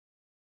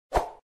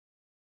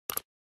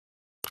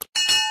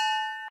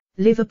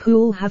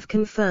Liverpool have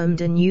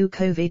confirmed a new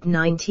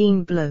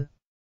COVID-19 blow.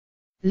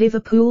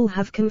 Liverpool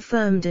have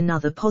confirmed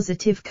another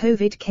positive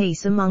COVID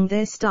case among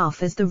their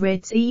staff as the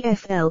Reds'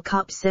 EFL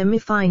Cup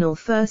semi-final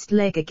first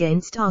leg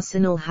against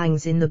Arsenal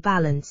hangs in the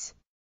balance.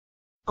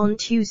 On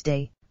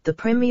Tuesday, the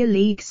Premier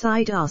League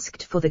side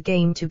asked for the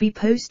game to be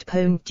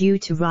postponed due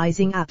to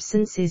rising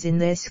absences in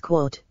their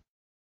squad.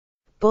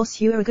 Boss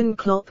Jurgen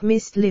Klopp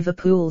missed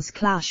Liverpool's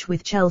clash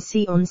with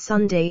Chelsea on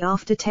Sunday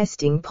after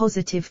testing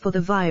positive for the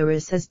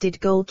virus, as did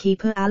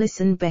goalkeeper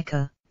Alisson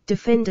Becker,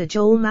 defender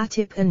Joel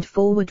Matip and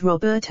forward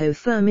Roberto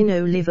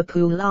Firmino.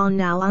 Liverpool are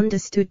now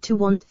understood to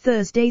want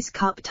Thursday's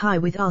cup tie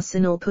with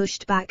Arsenal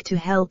pushed back to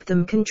help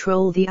them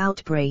control the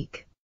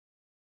outbreak.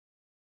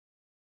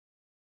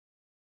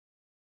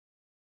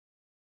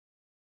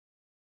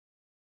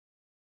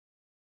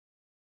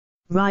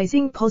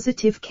 Rising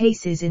positive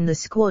cases in the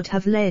squad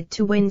have led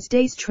to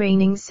Wednesday's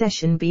training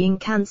session being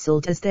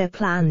cancelled as their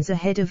plans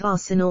ahead of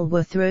Arsenal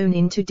were thrown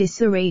into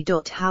disarray.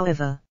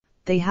 However,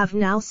 they have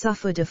now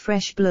suffered a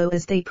fresh blow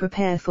as they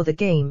prepare for the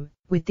game,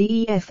 with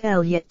the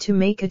EFL yet to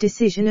make a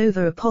decision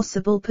over a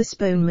possible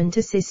postponement.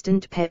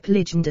 Assistant Pep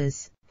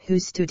Lijnders, who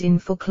stood in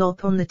for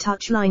Klopp on the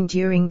touchline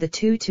during the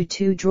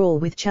 2-2 draw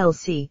with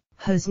Chelsea,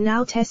 has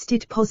now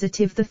tested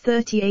positive. The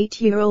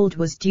 38-year-old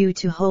was due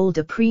to hold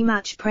a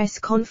pre-match press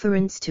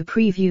conference to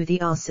preview the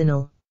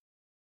Arsenal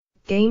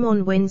game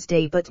on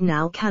Wednesday but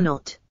now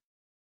cannot.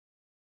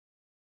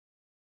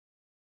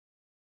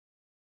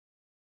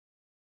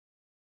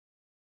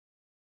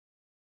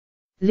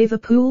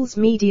 Liverpool's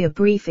media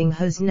briefing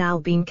has now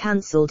been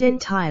cancelled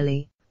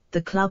entirely,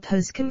 the club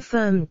has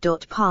confirmed.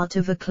 Part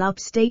of a club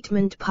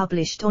statement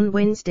published on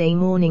Wednesday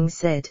morning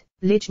said,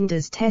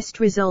 Lijnders' test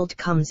result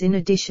comes in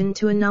addition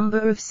to a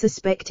number of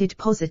suspected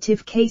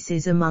positive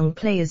cases among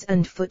players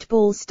and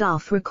football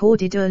staff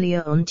recorded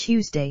earlier on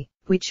Tuesday,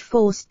 which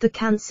forced the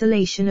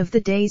cancellation of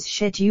the day's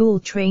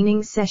scheduled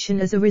training session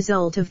as a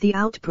result of the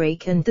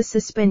outbreak and the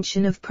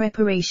suspension of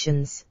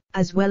preparations,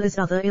 as well as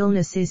other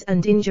illnesses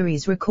and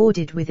injuries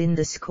recorded within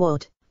the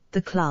squad.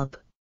 The club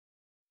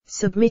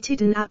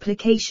submitted an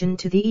application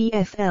to the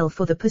EFL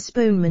for the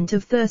postponement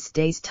of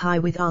Thursday's tie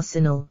with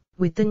Arsenal,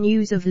 with the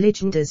news of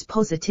Lijnders'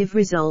 positive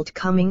result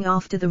coming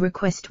after the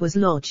request was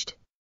lodged.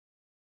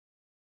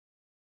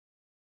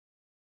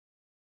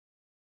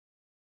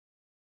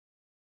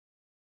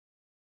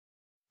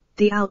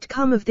 The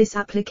outcome of this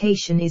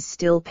application is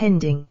still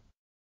pending.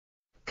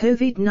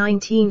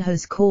 COVID-19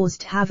 has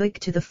caused havoc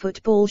to the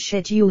football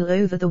schedule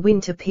over the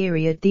winter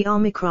period. The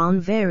Omicron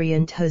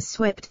variant has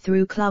swept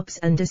through clubs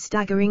and a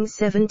staggering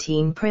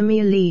 17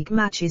 Premier League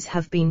matches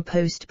have been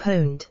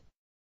postponed.